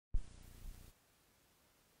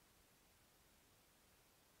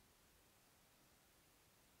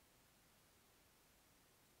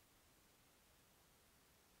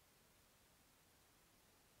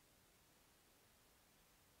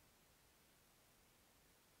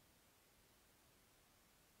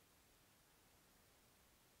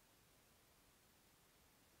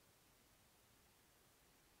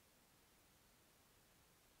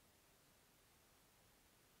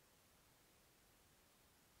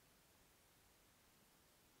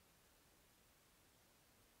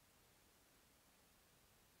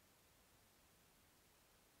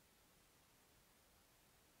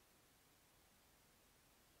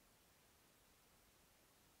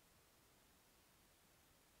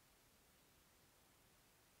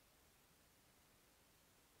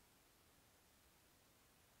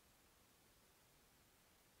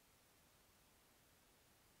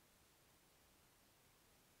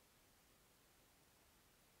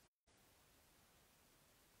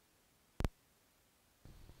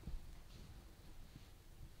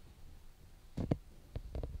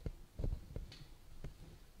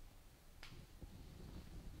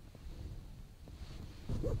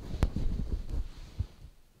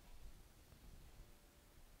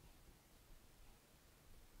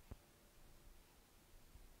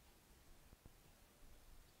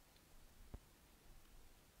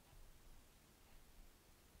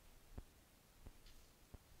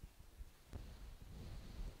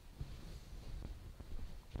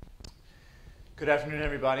Good afternoon,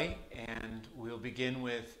 everybody, and we'll begin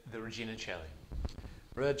with the Regina Coeli.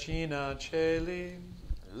 Regina Coeli,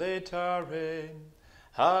 letare,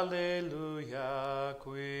 Alleluia,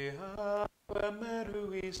 quia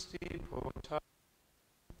meruisti pota.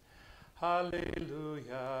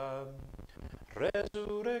 Alleluia,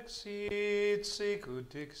 resurrexit sicut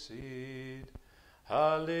dixit.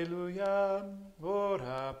 Alleluia,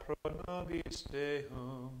 ora pro nobis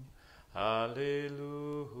Deum. Alleluia.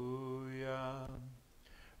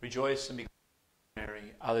 Rejoice and be glad,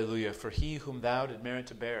 Mary. Alleluia. For he whom thou did merit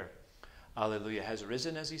to bear, Alleluia, has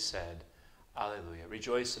risen as he said. Alleluia.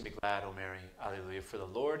 Rejoice and be glad, O Mary. Alleluia. For the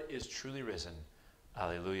Lord is truly risen.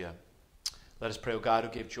 Alleluia. Let us pray, O God, who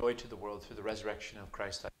gave joy to the world through the resurrection of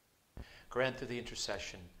Christ. Grant through the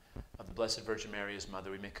intercession of the Blessed Virgin Mary, his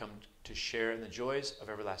mother, we may come to share in the joys of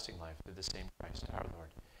everlasting life through the same Christ our Lord.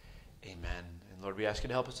 Amen. And Lord, we ask you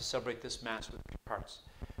to help us to celebrate this Mass with pure hearts,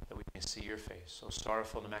 that we may see your face. O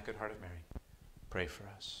sorrowful and immaculate heart of Mary, pray for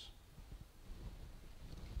us.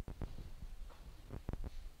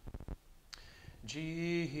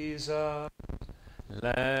 Jesus,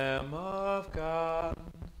 Lamb of God,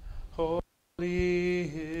 holy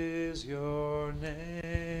is your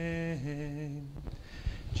name.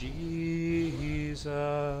 Jesus,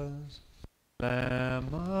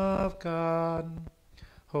 Lamb of God,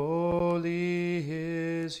 holy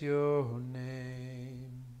is your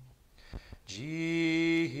name.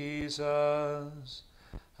 Jesus,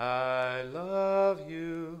 I love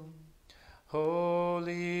you.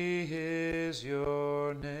 Holy is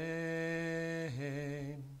your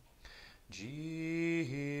name.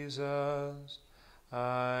 Jesus,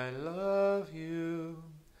 I love you.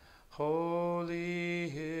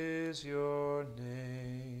 Holy is your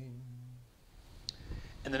name.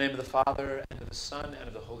 In the name of the Father, and of the Son, and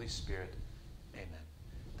of the Holy Spirit. Amen.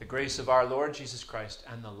 The grace of our Lord Jesus Christ,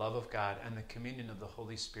 and the love of God, and the communion of the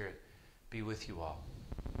Holy Spirit be with you all,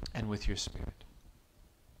 and with your spirit.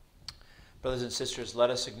 Brothers and sisters, let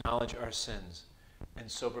us acknowledge our sins, and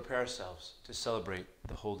so prepare ourselves to celebrate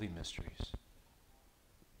the holy mysteries.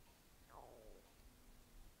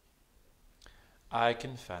 I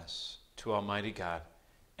confess to Almighty God,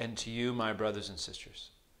 and to you, my brothers and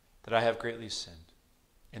sisters, that I have greatly sinned,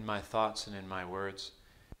 in my thoughts and in my words,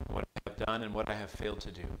 in what I have done and what I have failed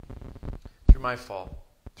to do. Through my fault,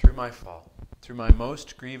 through my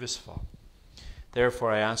most grievous fault. Therefore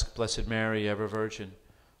I ask Blessed Mary, ever Virgin,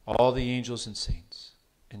 all the angels and saints,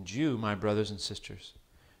 and you, my brothers and sisters,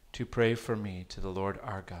 to pray for me to the Lord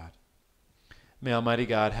our God. May Almighty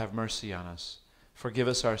God have mercy on us, forgive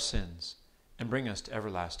us our sins, and bring us to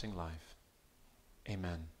everlasting life.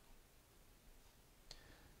 Amen.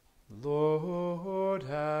 Lord,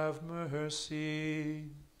 have mercy.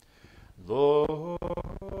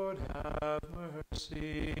 Lord, have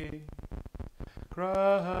mercy.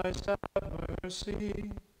 Christ, have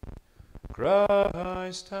mercy.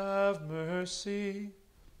 Christ, have mercy.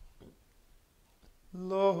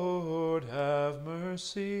 Lord, have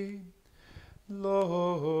mercy.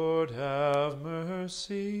 Lord, have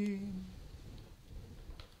mercy.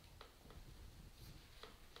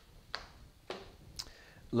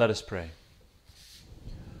 Let us pray.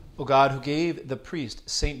 O God, who gave the priest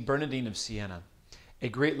Saint Bernardine of Siena a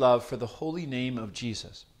great love for the holy name of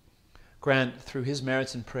Jesus, grant through his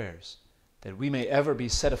merits and prayers that we may ever be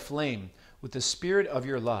set aflame with the spirit of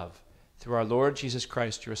your love through our Lord Jesus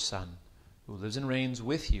Christ, your Son, who lives and reigns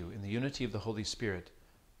with you in the unity of the Holy Spirit,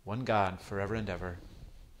 one God, forever and ever.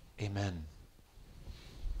 Amen.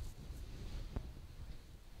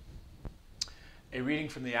 A reading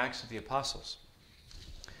from the Acts of the Apostles.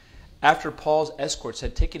 After Paul's escorts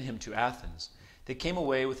had taken him to Athens, they came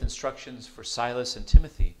away with instructions for Silas and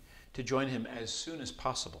Timothy to join him as soon as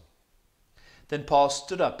possible. Then Paul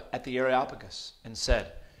stood up at the Areopagus and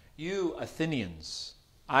said, "You Athenians,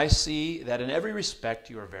 I see that in every respect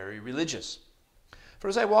you are very religious. For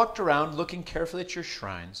as I walked around looking carefully at your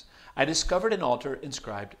shrines, I discovered an altar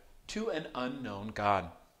inscribed to an unknown God.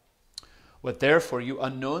 What therefore you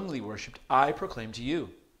unknowingly worshipped, I proclaim to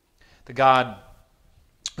you. The God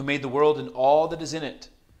who made the world and all that is in it,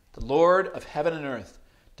 the Lord of heaven and earth,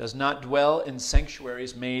 does not dwell in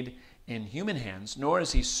sanctuaries made in human hands, nor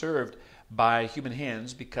is he served by human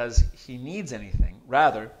hands because he needs anything.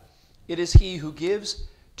 Rather, it is he who gives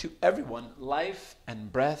to everyone life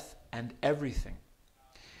and breath and everything.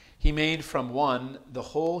 He made from one the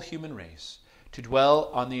whole human race to dwell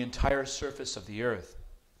on the entire surface of the earth,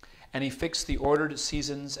 and he fixed the ordered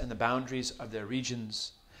seasons and the boundaries of their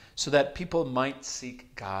regions, so that people might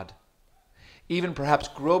seek God, even perhaps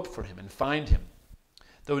grope for him and find him,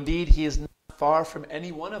 though indeed he is not far from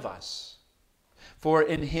any one of us. For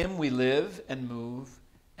in him we live and move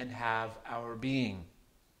and have our being.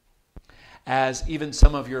 As even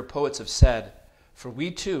some of your poets have said, for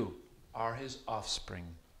we too are his offspring.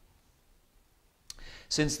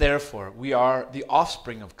 Since therefore we are the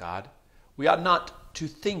offspring of God, we ought not to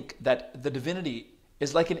think that the divinity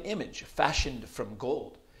is like an image fashioned from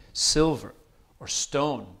gold, silver, or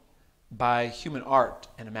stone by human art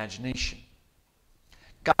and imagination.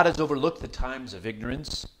 God has overlooked the times of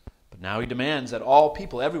ignorance, but now he demands that all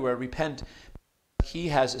people everywhere repent. He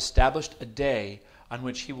has established a day on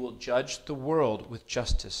which he will judge the world with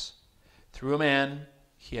justice through a man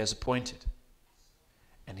he has appointed.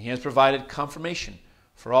 And he has provided confirmation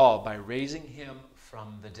for all by raising him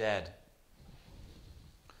from the dead.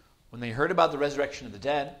 When they heard about the resurrection of the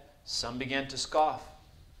dead, some began to scoff,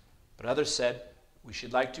 but others said, we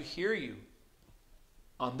should like to hear you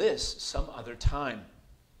on this some other time.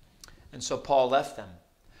 And so Paul left them.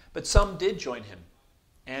 But some did join him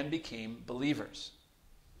and became believers.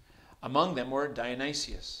 Among them were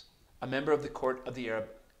Dionysius, a member of the court of the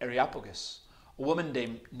Areopagus, a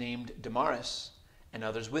woman named Damaris, and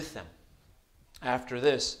others with them. After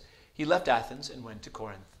this, he left Athens and went to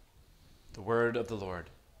Corinth. The word of the Lord.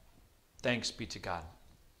 Thanks be to God.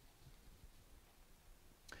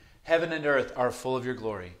 Heaven and earth are full of your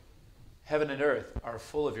glory. Heaven and earth are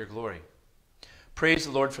full of your glory. Praise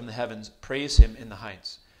the Lord from the heavens. Praise him in the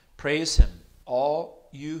heights. Praise him, all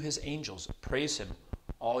you his angels. Praise him,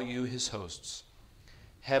 all you his hosts.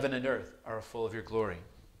 Heaven and earth are full of your glory.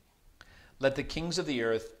 Let the kings of the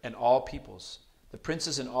earth and all peoples, the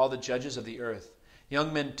princes and all the judges of the earth,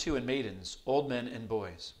 young men too and maidens, old men and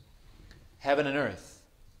boys. Heaven and earth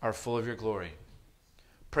are full of your glory.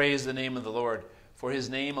 Praise the name of the Lord, for his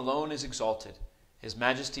name alone is exalted. His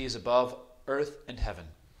majesty is above earth and heaven.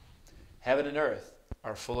 Heaven and earth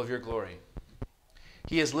are full of your glory.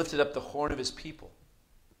 He has lifted up the horn of his people.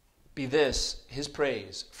 Be this his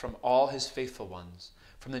praise from all his faithful ones,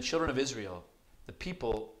 from the children of Israel, the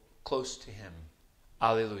people close to him.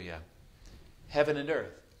 Alleluia. Heaven and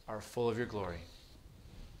earth are full of your glory.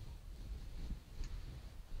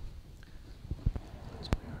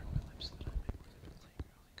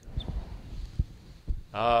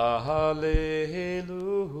 Alleluia.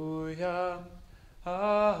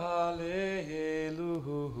 Alleluia.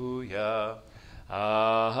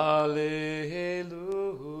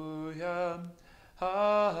 Alleluia.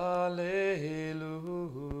 Alleluia.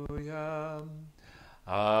 Alleluia.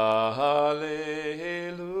 Alleluia.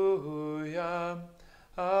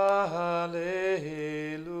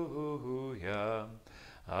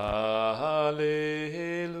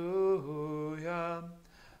 Alleluia.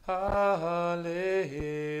 Alleluia.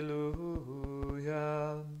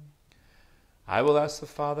 I will ask the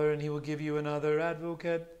Father, and he will give you another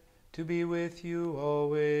advocate to be with you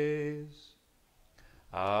always.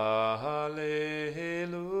 Alleluia.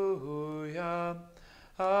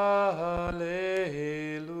 Alleluia.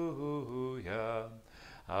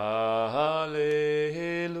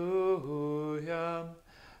 Alleluia.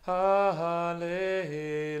 Alleluia.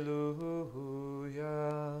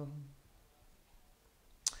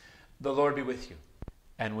 The Lord be with you,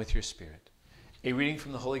 and with your spirit. A reading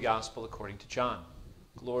from the Holy Gospel according to John.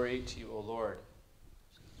 Glory to you, O Lord.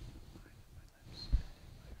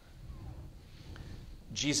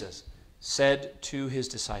 Jesus said to his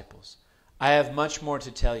disciples, I have much more to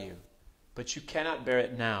tell you, but you cannot bear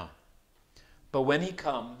it now. But when he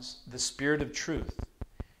comes, the Spirit of truth,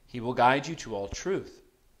 he will guide you to all truth.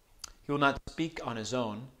 He will not speak on his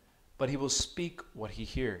own, but he will speak what he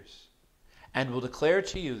hears, and will declare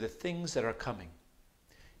to you the things that are coming.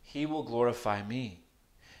 He will glorify me,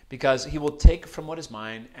 because he will take from what is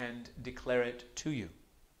mine and declare it to you.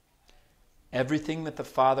 Everything that the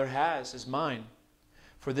Father has is mine.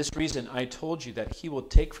 For this reason I told you that he will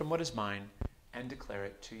take from what is mine and declare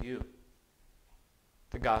it to you.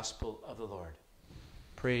 The Gospel of the Lord.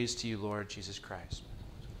 Praise to you, Lord Jesus Christ.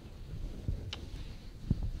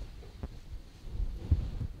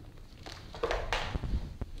 I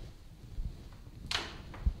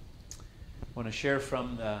want to share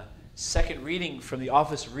from the second reading from the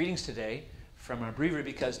Office of Readings today from our breviary,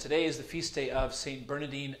 because today is the feast day of St.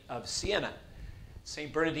 Bernardine of Siena.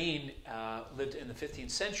 St. Bernardine lived in the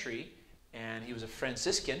 15th century, and he was a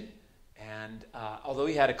Franciscan, and although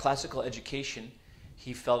he had a classical education,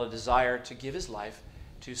 he felt a desire to give his life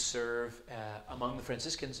to serve among the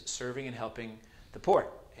Franciscans, serving and helping the poor.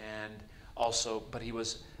 And also, but he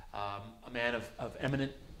was a man of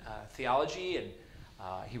eminent theology, and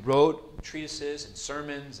he wrote treatises and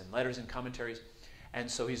sermons and letters and commentaries, and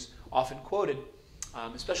so he's often quoted,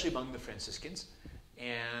 especially among the Franciscans.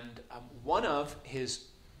 And one of his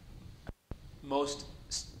most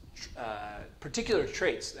particular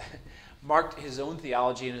traits that marked his own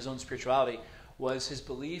theology and his own spirituality was his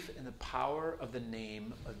belief in the power of the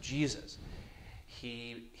name of Jesus.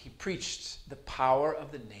 He preached the power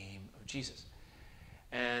of the name of Jesus.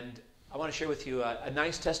 And I want to share with you a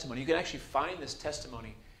nice testimony. You can actually find this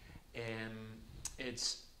testimony, and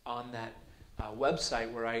it's on that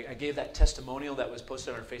website where I gave that testimonial that was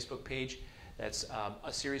posted on our Facebook page. That's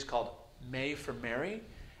a series called May for Mary,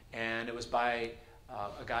 and it was by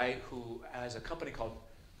a guy who has a company called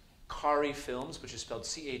Chari Films, which is spelled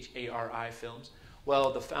Chari Films.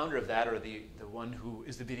 Well, the founder of that, or the one who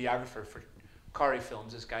is the videographer for Chari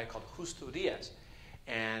Films, is a guy called Justo Diaz.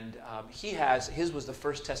 And his was the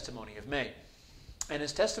first testimony of May. And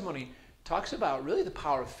his testimony talks about really the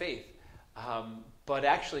power of faith. But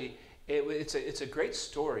actually, it's a great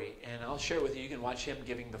story, and I'll share it with you. You can watch him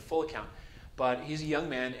giving the full account. But he's a young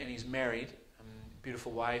man, and he's married,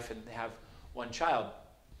 beautiful wife, and they have one child.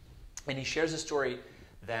 And he shares a story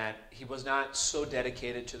that he was not so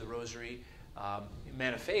dedicated to the rosary,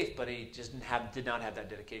 man of faith, but he just did not have that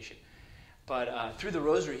dedication. But through the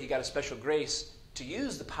rosary, he got a special grace to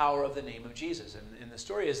use the power of the name of Jesus. And the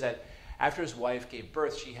story is that after his wife gave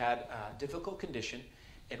birth, she had a difficult condition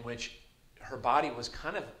in which her body was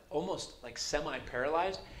kind of almost like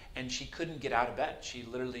semi-paralyzed, and she couldn't get out of bed. She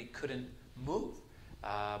literally couldn't move.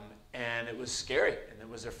 And it was scary. And it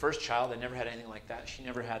was their first child. They never had anything like that. She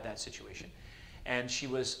never had that situation. And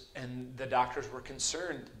the doctors were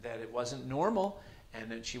concerned that it wasn't normal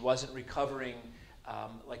and that she wasn't recovering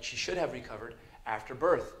like she should have recovered after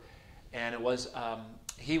birth. And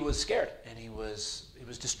he was scared, and he was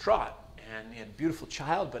distraught, and he had a beautiful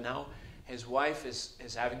child, but now his wife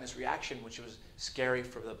is having this reaction, which was scary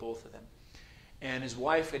for the both of them. And his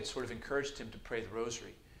wife had sort of encouraged him to pray the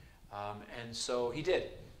rosary, and so he did.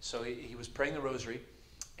 So he was praying the rosary,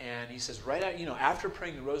 and he says after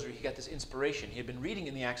praying the rosary, he got this inspiration. He had been reading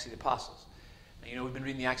in the Acts of the Apostles. Now, we've been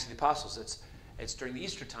reading the Acts of the Apostles. It's during the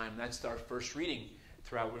Easter time. That's our first reading.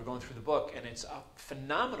 Throughout, we're going through the book, and it's a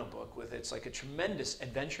phenomenal book it's like a tremendous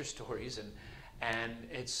adventure stories, and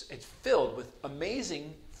it's filled with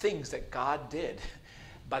amazing things that God did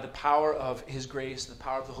by the power of His grace and the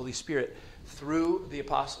power of the Holy Spirit through the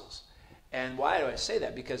apostles. And why do I say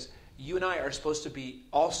that? Because you and I are supposed to be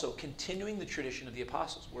also continuing the tradition of the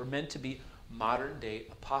apostles. We're meant to be modern day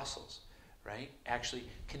apostles, right? Actually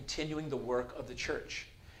continuing the work of the church.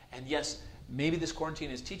 And yes, maybe this quarantine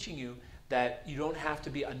is teaching you that you don't have to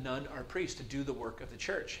be a nun or a priest to do the work of the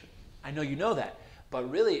church. I know you know that, but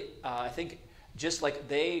really, I think just like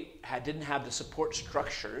they didn't have the support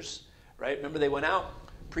structures, right? Remember, they went out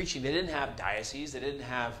preaching. They didn't have dioceses. They didn't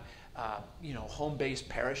have, home-based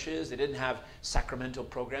parishes. They didn't have sacramental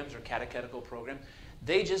programs or catechetical programs.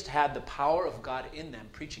 They just had the power of God in them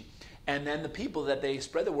preaching. And then the people that they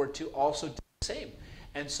spread the word to also did the same.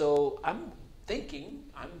 And so I'm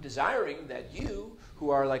desiring that you, who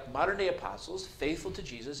are like modern day apostles, faithful to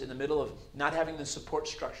Jesus in the middle of not having the support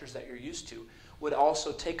structures that you're used to, would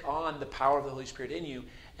also take on the power of the Holy Spirit in you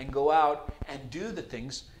and go out and do the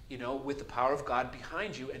things, with the power of God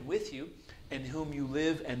behind you and with you, in whom you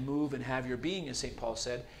live and move and have your being, as St. Paul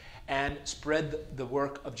said, and spread the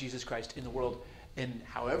work of Jesus Christ in the world in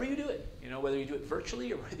however you do it, whether you do it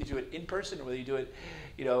virtually or whether you do it in person or whether you do it,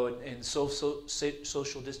 in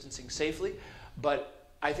social distancing safely. But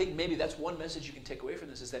I think maybe that's one message you can take away from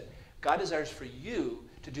this, is that God desires for you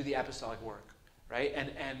to do the apostolic work, right?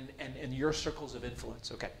 And in your circles of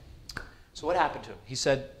influence. Okay. So what happened to him? He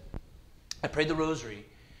said, I prayed the rosary,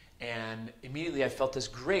 and immediately I felt this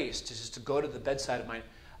grace to go to the bedside of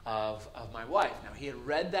my wife. Now, he had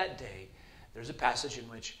read that day. There's a passage in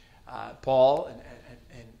which Paul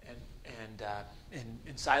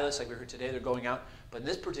and Silas, like we heard today, they're going out. But in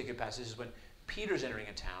this particular passage is when Peter's entering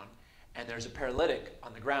a town, and there's a paralytic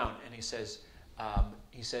on the ground, and he says,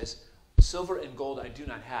 silver and gold I do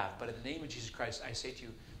not have, but in the name of Jesus Christ, I say to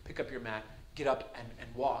you, pick up your mat, get up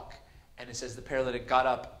and walk. And it says the paralytic got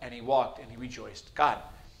up, and he walked, and he rejoiced God.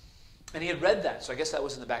 And he had read that, so I guess that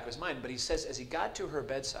was in the back of his mind. But he says, as he got to her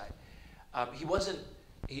bedside, he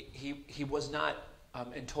was not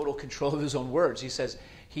in total control of his own words. He says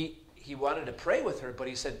he wanted to pray with her, but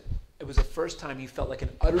he said it was the first time he felt like an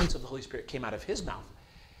utterance of the Holy Spirit came out of his mouth.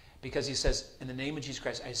 Because he says, in the name of Jesus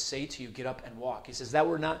Christ, I say to you, get up and walk. He says, that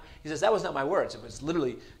was not my words. It was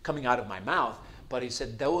literally coming out of my mouth. But he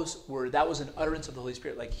said, that was an utterance of the Holy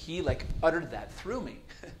Spirit. Like he uttered that through me.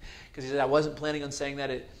 Because he said, I wasn't planning on saying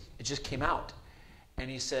that. It just came out.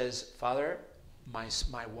 And he says, Father, my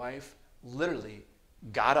wife literally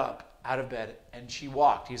got up out of bed and she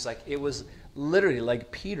walked. He's like, it was literally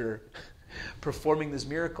like Peter performing this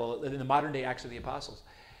miracle in the modern day Acts of the Apostles.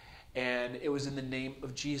 And it was in the name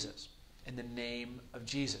of Jesus. In the name of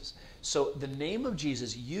Jesus. So the name of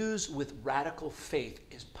Jesus used with radical faith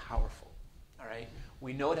is powerful. All right?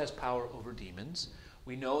 We know it has power over demons.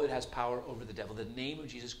 We know it has power over the devil. The name of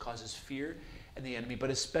Jesus causes fear and the enemy, but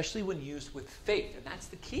especially when used with faith. And that's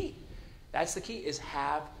the key. That's the key, is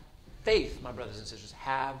have faith, my brothers and sisters.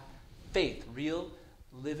 Have faith, real,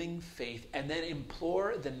 living faith, and then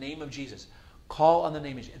implore the name of Jesus. Call on the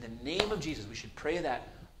name of Jesus. In the name of Jesus, we should pray that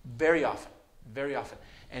very often, very often.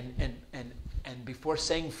 And before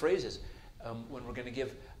saying phrases, when we're going to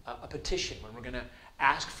give a petition, when we're going to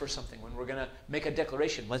ask for something, when we're going to make a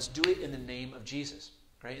declaration, let's do it in the name of Jesus,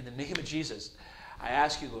 right? In the name of Jesus, I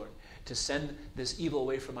ask you, Lord, to send this evil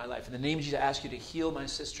away from my life. In the name of Jesus, I ask you to heal my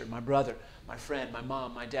sister, my brother, my friend, my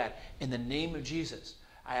mom, my dad. In the name of Jesus,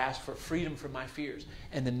 I ask for freedom from my fears.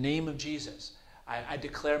 In the name of Jesus, I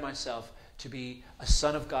declare myself to be a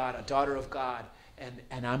son of God, a daughter of God,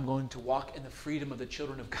 and I'm going to walk in the freedom of the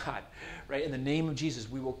children of God, right? In the name of Jesus,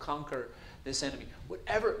 we will conquer this enemy.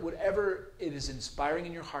 Whatever it is inspiring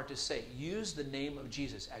in your heart to say, use the name of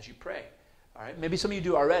Jesus as you pray. All right? Maybe some of you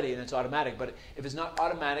do already and it's automatic, but if it's not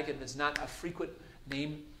automatic and it's not a frequent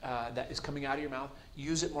name that is coming out of your mouth,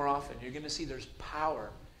 use it more often. You're going to see there's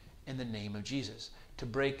power in the name of Jesus to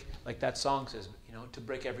break, like that song says, to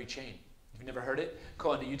break every chain. If you've never heard it,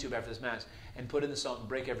 go onto YouTube after this Mass and put in the song,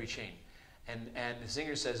 Break Every Chain. And the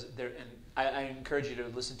singer says, and I encourage you to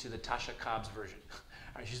listen to the Tasha Cobb's version.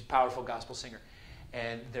 All right, she's a powerful gospel singer.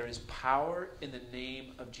 And there is power in the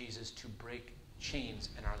name of Jesus to break chains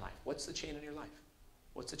in our life. What's the chain in your life?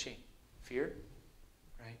 What's the chain? Fear,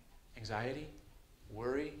 right? Anxiety,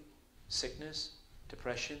 worry, sickness,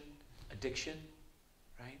 depression, addiction,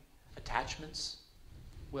 right? Attachments.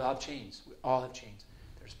 We all have chains. We all have chains.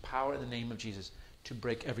 There's power in the name of Jesus to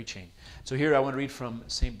break every chain. So here I want to read from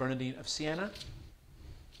St. Bernardine of Siena.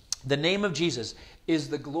 The name of Jesus is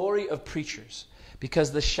the glory of preachers,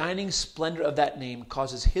 because the shining splendor of that name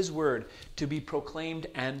causes his word to be proclaimed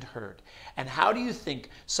and heard. And how do you think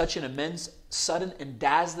such an immense, sudden, and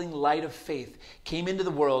dazzling light of faith came into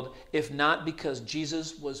the world, if not because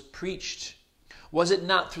Jesus was preached? Was it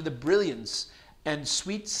not through the brilliance and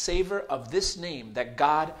sweet savor of this name that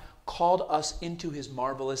God called us into his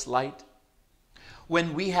marvelous light?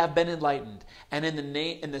 When we have been enlightened, and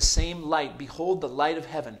in the same light behold the light of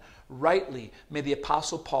heaven, rightly may the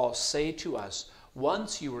Apostle Paul say to us,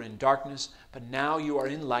 once you were in darkness, but now you are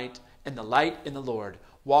in light, and the light in the Lord.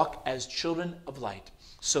 Walk as children of light.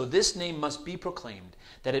 So this name must be proclaimed,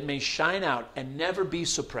 that it may shine out and never be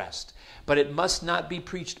suppressed. But it must not be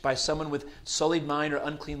preached by someone with sullied mind or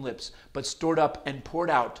unclean lips, but stored up and poured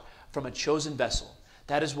out from a chosen vessel.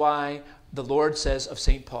 That is why the Lord says of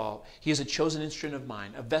St. Paul, he is a chosen instrument of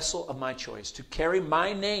mine, a vessel of my choice, to carry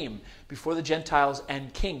my name before the Gentiles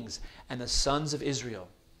and kings and the sons of Israel.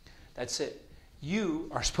 That's it. You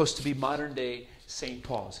are supposed to be modern day St.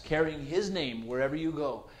 Paul's, carrying his name wherever you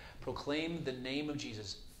go. Proclaim the name of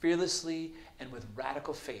Jesus fearlessly and with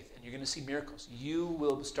radical faith, and you're going to see miracles. You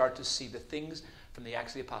will start to see the things from the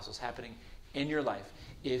Acts of the Apostles happening in your life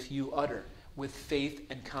if you utter with faith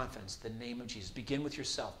and confidence the name of Jesus. Begin with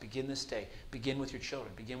yourself. Begin this day. Begin with your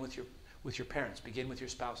children. Begin with your parents. Begin with your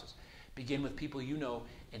spouses. Begin with people you know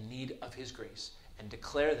in need of his grace, and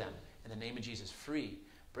declare them in the name of Jesus free,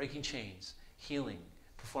 breaking chains, healing,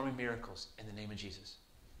 performing miracles in the name of Jesus.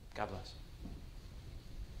 God bless.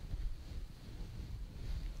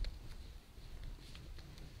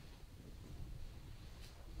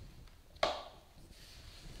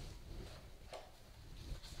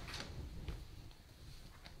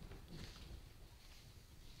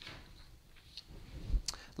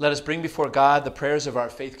 Let us bring before God the prayers of our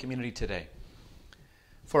faith community today.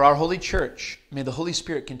 For our holy church, may the Holy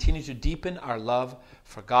Spirit continue to deepen our love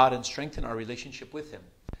for God and strengthen our relationship with him.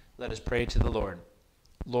 Let us pray to the Lord.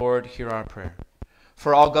 Lord, hear our prayer.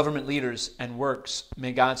 For all government leaders and works,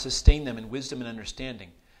 may God sustain them in wisdom and understanding.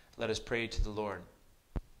 Let us pray to the Lord.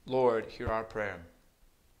 Lord, hear our prayer.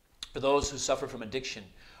 For those who suffer from addiction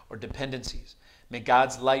or dependencies, may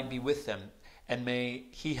God's light be with them, and may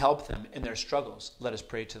he help them in their struggles. Let us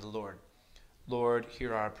pray to the Lord. Lord,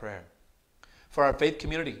 hear our prayer. For our faith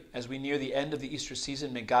community, as we near the end of the Easter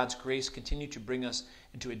season, may God's grace continue to bring us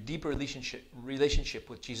into a deeper relationship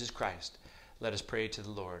with Jesus Christ. Let us pray to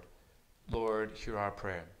the Lord. Lord, hear our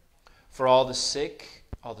prayer. For all the sick,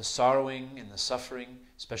 all the sorrowing and the suffering,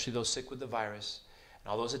 especially those sick with the virus, and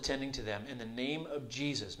all those attending to them, in the name of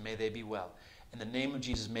Jesus, may they be well. In the name of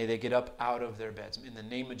Jesus, may they get up out of their beds. In the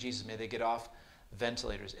name of Jesus, may they get off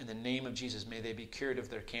ventilators. In the name of Jesus, may they be cured of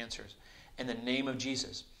their cancers. In the name of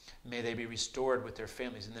Jesus, May they be restored with their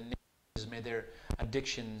families. In the name of Jesus, may their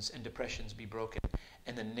addictions and depressions be broken.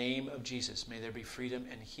 In the name of Jesus, may there be freedom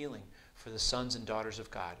and healing for the sons and daughters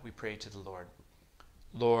of God. We pray to the Lord.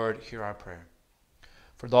 Lord, hear our prayer.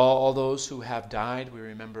 For all those who have died, we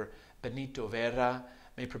remember Benito Vera.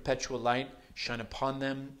 May perpetual light shine upon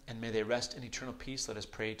them, and may they rest in eternal peace. Let us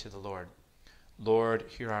pray to the Lord. Lord,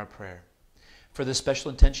 hear our prayer. For the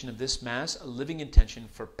special intention of this Mass, a living intention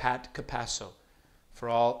for Pat Capasso, for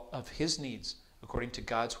all of his needs, according to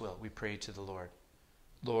God's will, we pray to the Lord.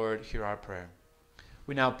 Lord, hear our prayer.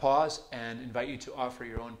 We now pause and invite you to offer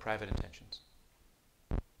your own private intentions.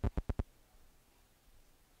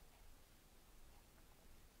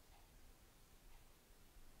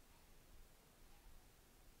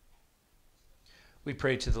 We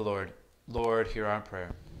pray to the Lord. Lord, hear our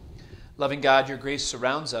prayer. Loving God, your grace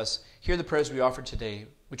surrounds us. Hear the prayers we offer today,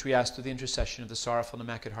 which we ask through the intercession of the sorrowful and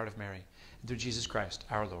immaculate heart of Mary, and through Jesus Christ,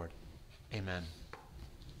 our Lord. Amen.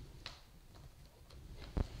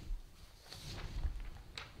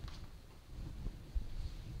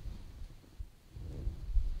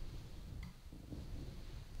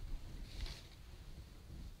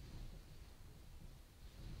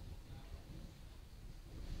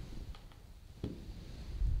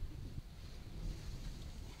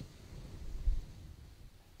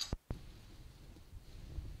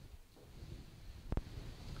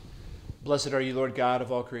 Blessed are you, Lord God of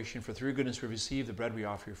all creation, for through your goodness we receive the bread we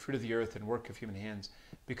offer you, fruit of the earth and work of human hands,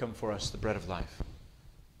 become for us the bread of life.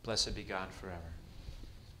 Blessed be God forever.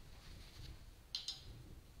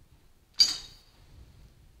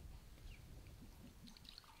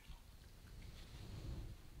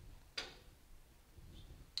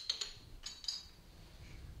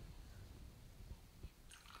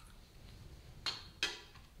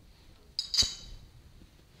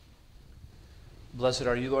 Blessed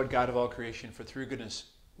are you, Lord God of all creation, for through goodness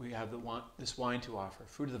we have this wine to offer,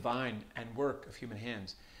 fruit of the vine and work of human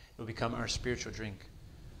hands. It will become our spiritual drink.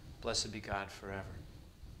 Blessed be God forever.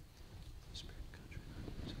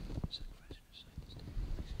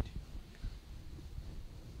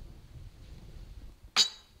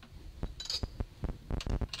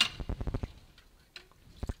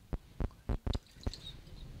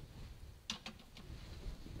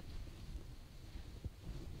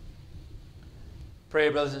 Pray,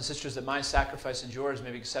 brothers and sisters, that my sacrifice and yours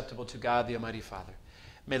may be acceptable to God, the Almighty Father.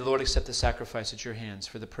 May the Lord accept the sacrifice at your hands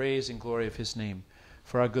for the praise and glory of his name,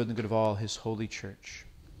 for our good and the good of all his holy church.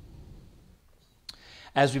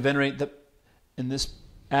 As we venerate the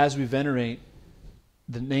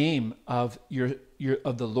name of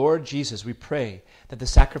the Lord Jesus, we pray that the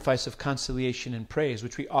sacrifice of conciliation and praise,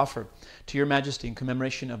 which we offer to your majesty in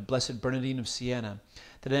commemoration of Blessed Bernardine of Siena,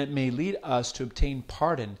 that it may lead us to obtain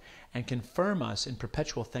pardon and confirm us in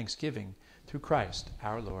perpetual thanksgiving through Christ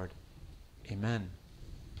our Lord. Amen.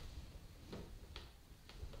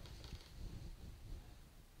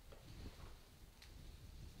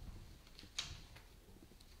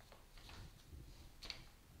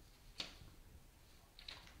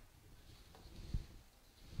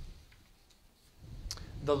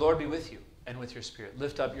 The Lord be with you and with your spirit.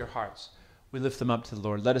 Lift up your hearts. We lift them up to the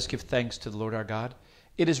Lord. Let us give thanks to the Lord our God.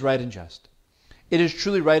 It is right and just. It is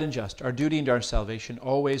truly right and just, our duty and our salvation,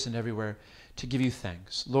 always and everywhere, to give you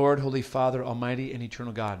thanks. Lord, Holy Father, Almighty and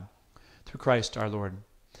Eternal God, through Christ our Lord.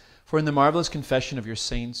 For in the marvelous confession of your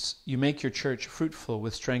saints, you make your church fruitful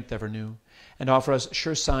with strength ever new, and offer us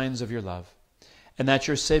sure signs of your love. And that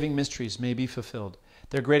your saving mysteries may be fulfilled.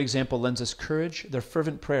 Their great example lends us courage, their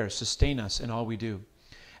fervent prayers sustain us in all we do.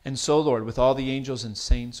 And so, Lord, with all the angels and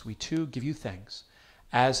saints, we too give you thanks.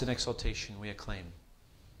 As in exaltation we acclaim.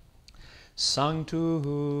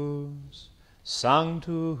 Sanctus,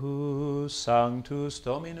 Sanctus, Sanctus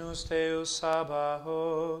Dominus Deus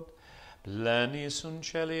Sabaoth, plenis sunt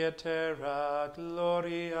caeli et terra,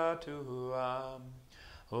 gloria tua.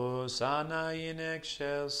 Hosanna in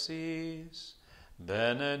excelsis,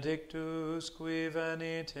 benedictus qui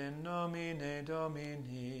venit in nomine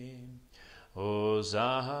Domini.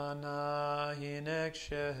 Hosanna in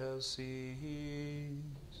excelsis.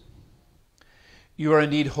 You are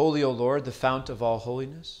indeed holy, O Lord, the fount of all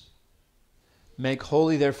holiness. Make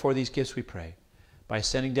holy, therefore, these gifts, we pray, by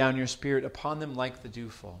sending down your Spirit upon them like the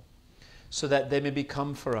dewfall, so that they may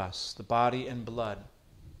become for us the body and blood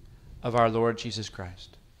of our Lord Jesus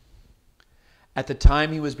Christ. At the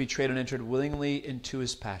time he was betrayed and entered willingly into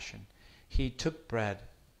his passion, he took bread,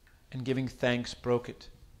 and giving thanks, broke it,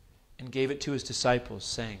 and gave it to his disciples,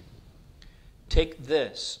 saying, "Take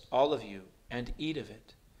this, all of you, and eat of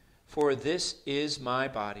it. For this is my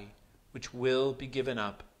body, which will be given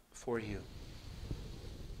up for you."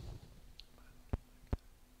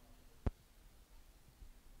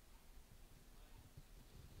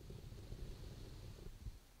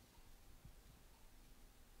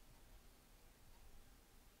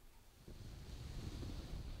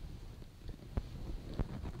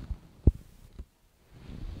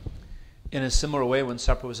 In a similar way, when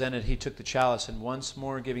supper was ended, he took the chalice, and once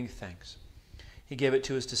more giving thanks, he gave it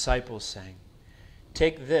to his disciples, saying,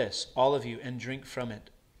 "Take this, all of you, and drink from it,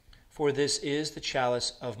 for this is the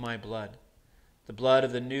chalice of my blood, the blood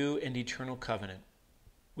of the new and eternal covenant,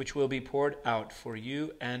 which will be poured out for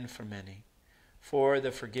you and for many, for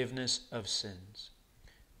the forgiveness of sins.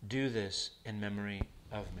 Do this in memory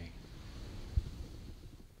of me."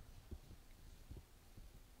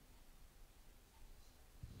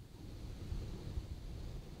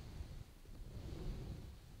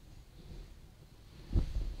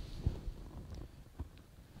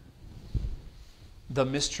 The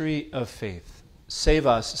mystery of faith. Save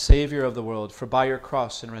us, Savior of the world, for by your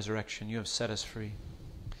cross and resurrection you have set us free.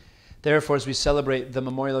 Therefore, as we celebrate the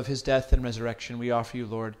memorial of his death and resurrection, we offer you,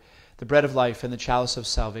 Lord, the bread of life and the chalice of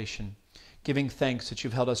salvation, giving thanks that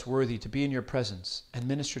you've held us worthy to be in your presence and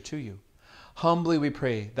minister to you. Humbly we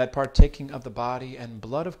pray that partaking of the body and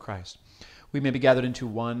blood of Christ, we may be gathered into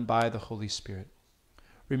one by the Holy Spirit.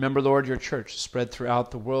 Remember, Lord, your church spread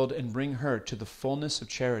throughout the world and bring her to the fullness of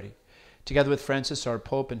charity, together with Francis, our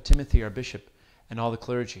Pope, and Timothy, our Bishop, and all the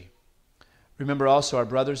clergy. Remember also our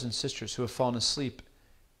brothers and sisters who have fallen asleep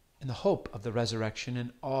in the hope of the resurrection,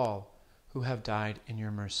 and all who have died in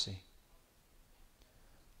your mercy.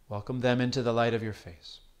 Welcome them into the light of your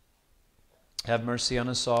face. Have mercy on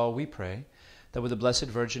us all, we pray, that with the Blessed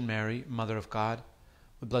Virgin Mary, Mother of God,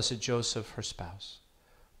 with blessed Joseph, her spouse,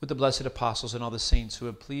 with the blessed apostles and all the saints who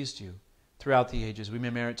have pleased you throughout the ages, we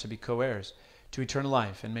may merit to be co-heirs to eternal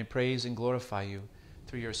life, and may praise and glorify you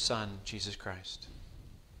through your Son, Jesus Christ.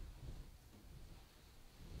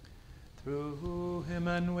 Through him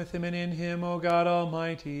and with him and in him, O God,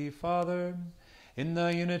 Almighty Father, in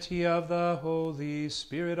the unity of the Holy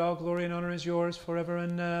Spirit, all glory and honor is yours forever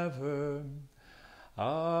and ever.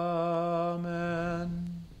 Amen.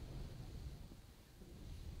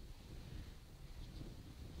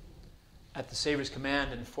 At the Savior's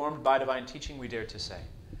command, informed by divine teaching, we dare to say,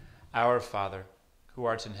 Our Father, who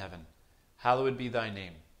art in heaven, hallowed be thy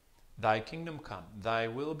name. Thy kingdom come, thy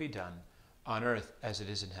will be done, on earth as it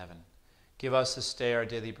is in heaven. Give us this day our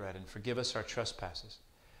daily bread, and forgive us our trespasses,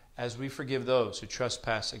 as we forgive those who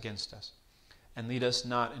trespass against us. And lead us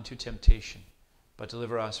not into temptation, but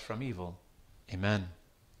deliver us from evil. Amen.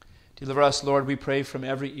 Deliver us, Lord, we pray, from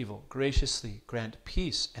every evil. Graciously grant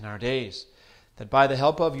peace in our days, that by the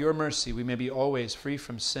help of your mercy we may be always free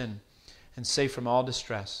from sin and safe from all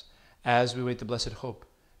distress, as we wait the blessed hope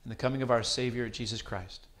and the coming of our Savior, Jesus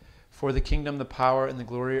Christ. For the kingdom, the power, and the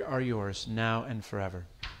glory are yours, now and forever.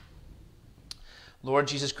 Lord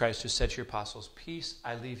Jesus Christ, who said to your apostles, "Peace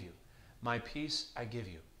I leave you, my peace I give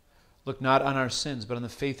you," look not on our sins, but on the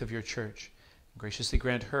faith of your church. And graciously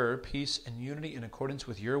grant her peace and unity in accordance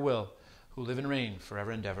with your will, who live and reign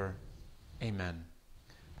forever and ever. Amen.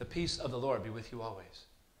 The peace of the Lord be with you always,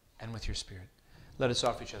 and with your spirit. Let us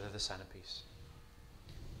offer each other the sign of peace.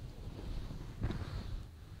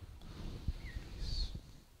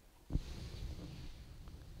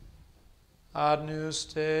 Ad nos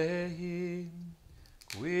Dei,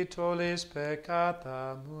 qui tollis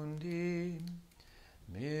peccata mundi,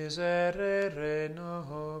 miserere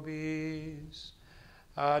nobis.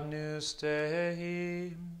 Ad nos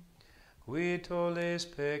Dei, qui tollis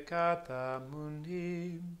peccata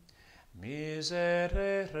mundi,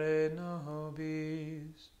 miserere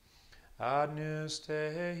nobis. Ad nos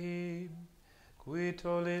Dei, qui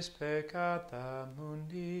tollis peccata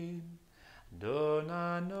mundi,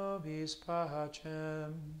 dona nobis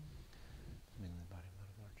pacem. Mingling the body and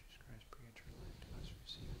blood of Lord Jesus Christ, bring eternal life to us,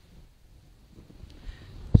 receive it.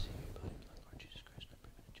 Receive your body and blood of Lord Jesus Christ, not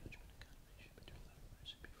bring into judgment and condemnation, but through love and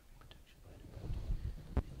mercy, be for your protection, light and bounty.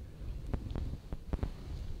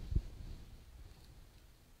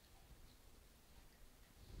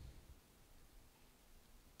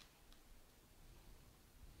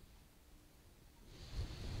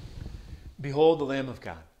 Behold the Lamb of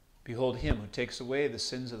God. Behold him who takes away the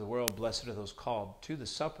sins of the world. Blessed are those called to the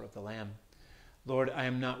supper of the Lamb. Lord, I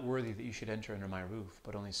am not worthy that you should enter under my roof,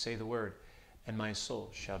 but only say the word, and my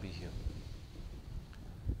soul shall be healed.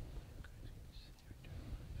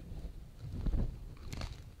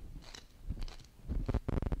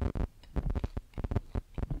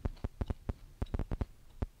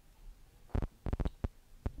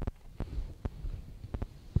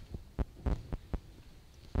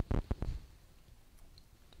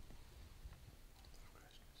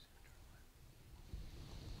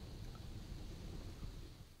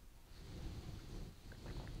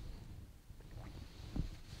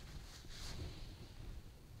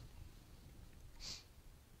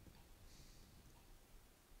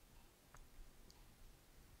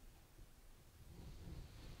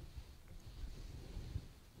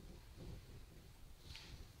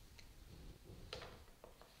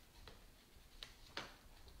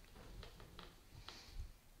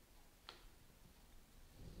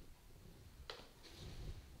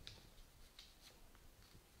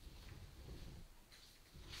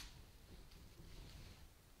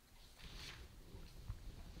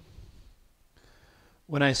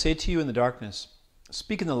 When I say to you in the darkness,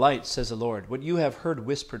 speak in the light, says the Lord. What you have heard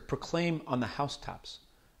whispered, proclaim on the housetops.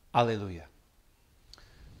 Alleluia.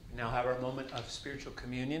 We now have our moment of spiritual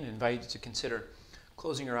communion. I invite you to consider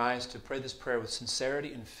closing your eyes to pray this prayer with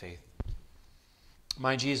sincerity and faith.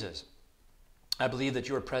 My Jesus, I believe that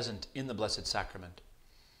you are present in the Blessed Sacrament.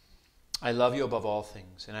 I love you above all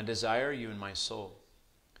things, and I desire you in my soul.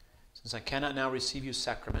 Since I cannot now receive you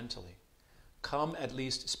sacramentally, come at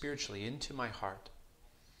least spiritually into my heart.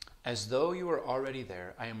 As though you were already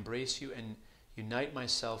there, I embrace you and unite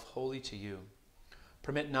myself wholly to you.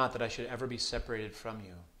 Permit not that I should ever be separated from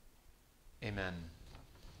you. Amen.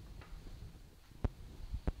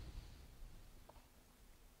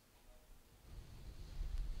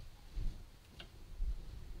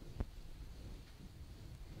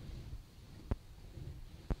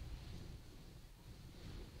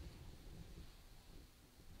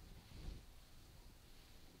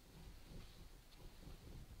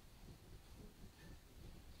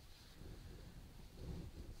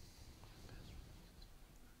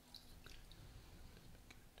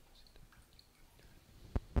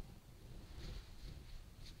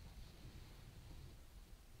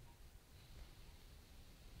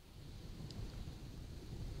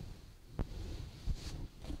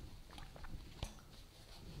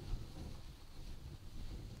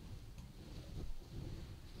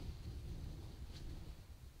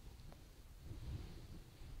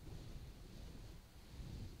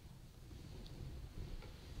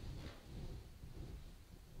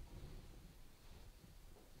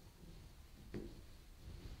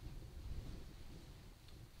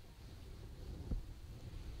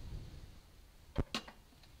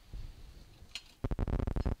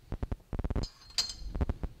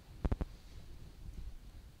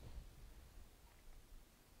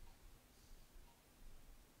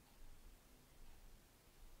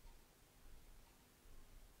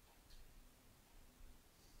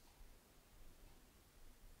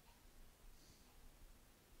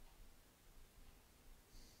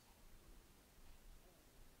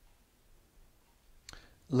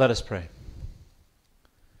 Let us pray.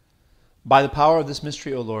 By the power of this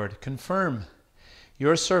mystery, O Lord, confirm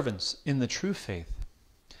your servants in the true faith,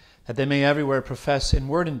 that they may everywhere profess in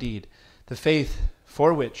word and deed the faith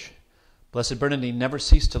for which Blessed Bernardine never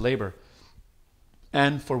ceased to labor,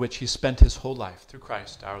 and for which he spent his whole life, through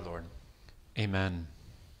Christ our Lord. Amen.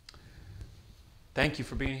 Thank you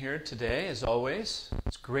for being here today, as always.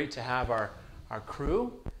 It's great to have our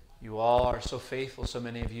crew. You all are so faithful, so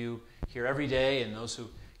many of you here every day, and those who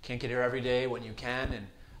can't get here every day when you can.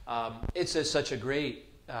 And it's such a great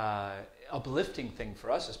uplifting thing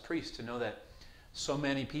for us as priests to know that so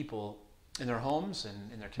many people in their homes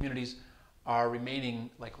and in their communities are remaining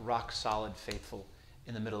like rock solid faithful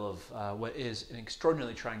in the middle of what is an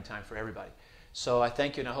extraordinarily trying time for everybody. So I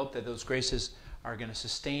thank you, and I hope that those graces are going to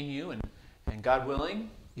sustain you, and God willing,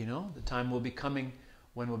 the time will be coming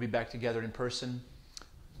when we'll be back together in person.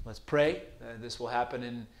 Let's pray. This will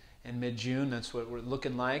happen in mid-June. That's what we're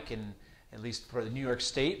looking like, and at least for the New York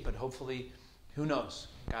State, but hopefully, who knows,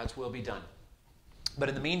 God's will be done. But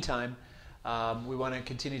in the meantime, we want to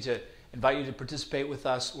continue to invite you to participate with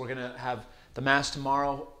us. We're going to have the Mass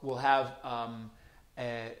tomorrow. We'll have,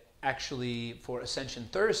 actually, for Ascension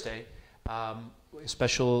Thursday,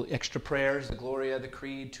 special extra prayers, the Gloria, the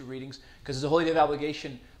Creed, 2 readings, because it's a Holy Day of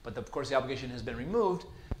obligation, but of course the obligation has been removed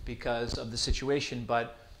because of the situation.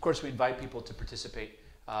 But of course we invite people to participate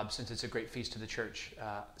since it's a great feast of the Church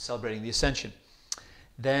celebrating the Ascension.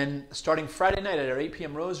 Then starting Friday night at our 8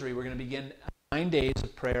 p.m. Rosary, we're going to begin 9 days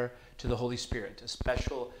of prayer to the Holy Spirit, a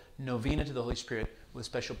special novena to the Holy Spirit with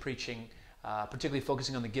special preaching, particularly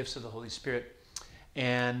focusing on the gifts of the Holy Spirit.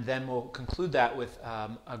 And then we'll conclude that with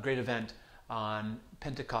a great event on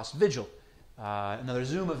Pentecost Vigil, another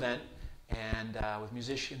Zoom event, and with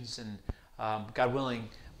musicians, and God willing,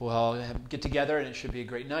 we'll all get together, and it should be a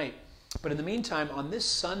great night. But in the meantime, on this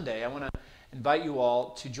Sunday, I want to invite you all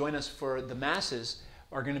to join us for the Masses.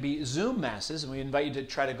 Are going to be Zoom Masses, and we invite you to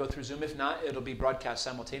try to go through Zoom. If not, it'll be broadcast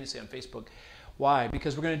simultaneously on Facebook. Why?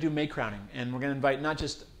 Because we're going to do May crowning, and we're going to invite not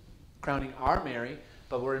just crowning our Mary,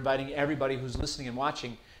 but we're inviting everybody who's listening and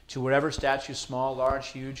watching to wherever statue, small, large,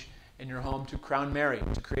 huge, in your home, to crown Mary,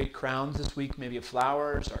 to create crowns this week, maybe of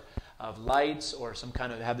flowers or of lights, or some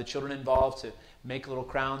kind of, have the children involved to make little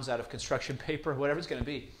crowns out of construction paper, whatever it's going to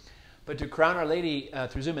be. But to crown Our Lady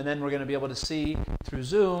through Zoom, and then we're going to be able to see through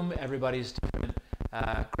Zoom everybody's different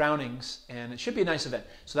crownings, and it should be a nice event.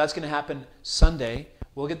 So that's going to happen Sunday.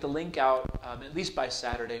 We'll get the link out at least by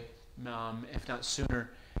Saturday, if not sooner,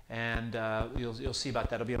 and you'll see about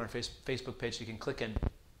that. It'll be on our Facebook page, so you can click in.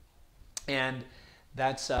 And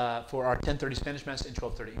That's for our 10:30 Spanish Mass and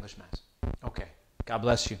 12:30 English Mass. Okay. God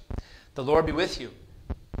bless you. The Lord be with you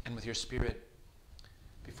and with your spirit.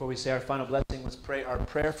 Before we say our final blessing, let's pray our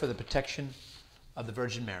prayer for the protection of the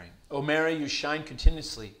Virgin Mary. O Mary, you shine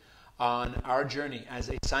continuously on our journey as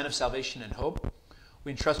a sign of salvation and hope.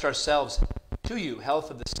 We entrust ourselves to you,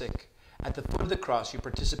 health of the sick. At the foot of the cross, you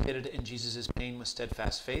participated in Jesus' pain with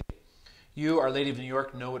steadfast faith. You, Our Lady of New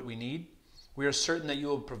York, know what we need. We are certain that you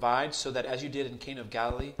will provide so that, as you did in Cana of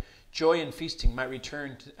Galilee, joy and feasting might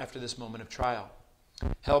return after this moment of trial.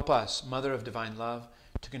 Help us, Mother of Divine Love,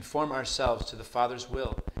 to conform ourselves to the Father's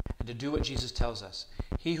will and to do what Jesus tells us.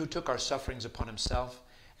 He who took our sufferings upon himself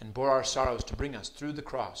and bore our sorrows to bring us through the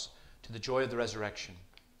cross to the joy of the resurrection.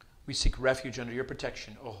 We seek refuge under your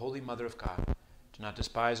protection, O Holy Mother of God. Do not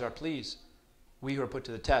despise our pleas, we who are put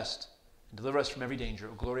to the test, and deliver us from every danger,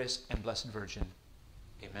 O glorious and blessed Virgin.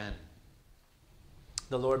 Amen.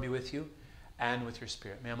 The Lord be with you and with your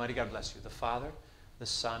spirit. May Almighty God bless you, the Father, the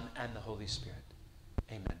Son, and the Holy Spirit.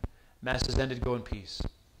 Amen. Mass is ended. Go in peace.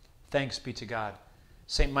 Thanks be to God.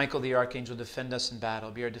 Saint Michael the Archangel, defend us in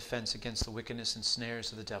battle. Be our defense against the wickedness and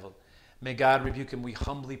snares of the devil. May God rebuke him, we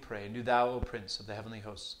humbly pray. And do thou, O Prince of the heavenly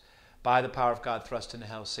hosts, by the power of God, thrust into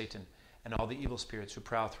hell Satan and all the evil spirits who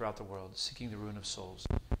prowl throughout the world, seeking the ruin of souls.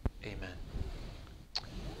 Amen.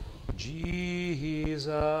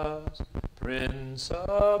 Jesus, Prince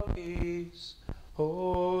of Peace,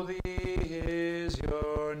 holy is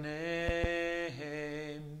your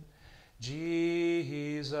name.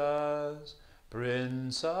 Jesus,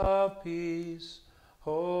 Prince of Peace,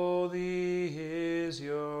 holy is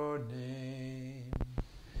your name.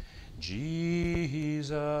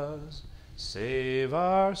 Jesus, save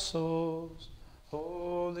our souls,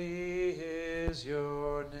 holy is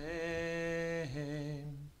your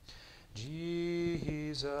name.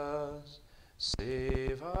 Jesus,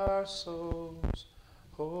 save our souls,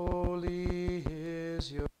 holy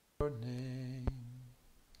is your name.